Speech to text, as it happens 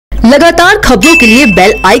लगातार खबरों के लिए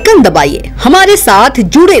बेल आइकन दबाइए। हमारे साथ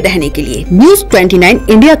जुड़े रहने के लिए न्यूज 29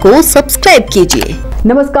 इंडिया को सब्सक्राइब कीजिए।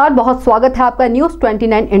 नमस्कार, बहुत स्वागत है आपका न्यूज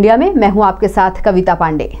 29 इंडिया में। मैं हूं आपके साथ कविता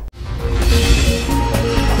पांडे।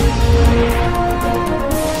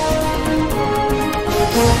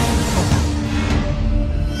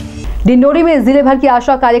 डिंडोरी में जिले भर की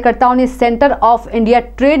आशा कार्यकर्ताओं ने centre of India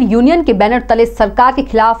trade union के बैनर तले सरकार के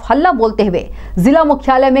खिलाफ हल्ला बोलते हुए जिला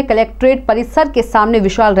मुख्यालय में कलेक्ट्रेट परिसर के सामने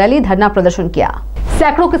विशाल रैली धरना प्रदर्शन किया।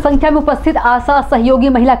 सैकड़ों की संख्या में उपस्थित आशा सहयोगी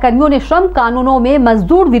महिला कर्मियों ने श्रम कानूनों में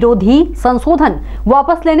मजदूर विरोधी संशोधन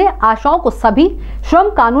वापस लेने, आशाओं को सभी श्रम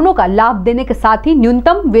कानूनों का लाभ देने के साथ ही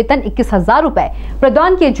न्यूनतम वेतन 21,000 रुपए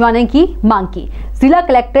प्रदान किए जाने की मांग की। जिला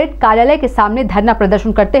कलेक्ट्रेट कार्यालय के सामने धरना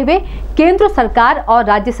प्रदर्शन करते हुए केंद्र सरकार और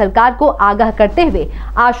राज्य सरकार को आगाह करते हुए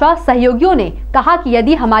आशा सहयोगियों ने कहा कि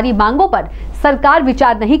यदि हमारी मांगों पर सरकार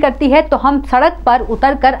विचार नहीं करती है तो हम सड़क पर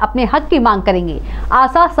उतरकर अपने हक की मांग करेंगे।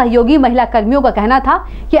 आशा सहयोगी महिला कर्मियों का कहना था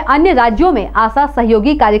कि अन्य राज्यों में आशा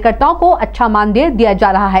सहयोगी कार्यकर्ताओं को अच्छा मानदेय दिया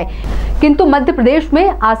जा रहा है, किंतु मध्य प्रदेश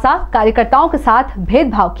में आशा कार्यकर्ताओं के साथ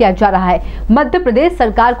भेदभाव किया जा रहा है। मध्य प्रदेश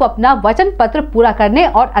सरकार को अपना वचन पत्र पूरा करने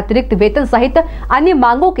और अतिरिक्त वेतन सहित अन्य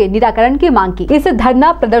मांगों के निराकरण की मांग की। इस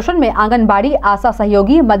धरना प्रदर्शन में आंगनबाड़ी आशा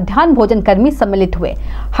सहयोगी, मध्याह्न भोजन कर्मी सम्मिलित हुए।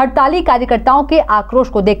 हड़ताली कार्यकर्ताओं के आक्रोश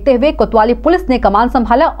को देखते हुए कोतवाली पुलिस ने कमान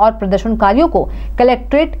संभाला और प्रदर्शनकारियों को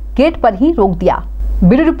कलेक्ट्रेट गेट पर ही रोक दिया।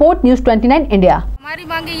 Bureau report news 29 India. हमारी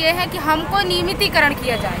मांग ये है कि हमको नियमितीकरण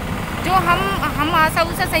किया जाए। जो हम आशा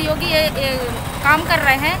उषा सहयोगी काम कर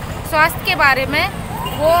रहे हैं स्वास्थ्य के बारे में,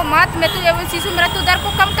 वो मातृ मृत्यु एवं शिशु मृत्यु दर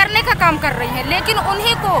को कम करने का काम कर रही है, लेकिन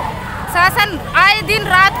उन्हीं को शासन आए दिन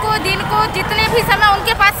रात को दिन को जितने भी समय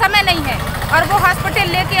उनके पास समय नहीं है और वो हॉस्पिटल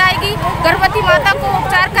लेके आएगी, गर्भवती माता को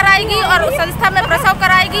उपचार कराएगी और संस्था में प्रसव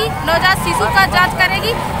कराएगी, नवजात शिशु का जांच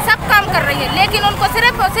करेगी, सब काम कर रही है, लेकिन उनको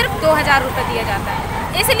सिर्फ और सिर्फ 2,000 रुपये दिया जाता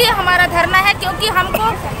है। इसलिए हमारा धरना है, क्योंकि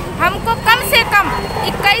हमको कम से कम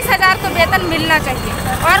 21,000 तो वेतन मिलना चाहिए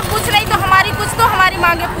और कुछ नहीं तो हमारी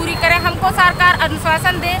मांगे पूरी करें। हमको सरकार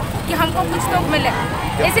अनुशासन दे कि हमको कुछ तो मिले,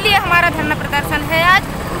 इसलिए हमारा धरना प्रदर्शन है आज,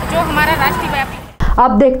 जो हमारा राष्ट्रीय व्यापी।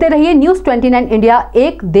 आप देखते रहिए न्यूज 29 इंडिया,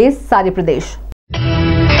 एक देश सारे प्रदेश।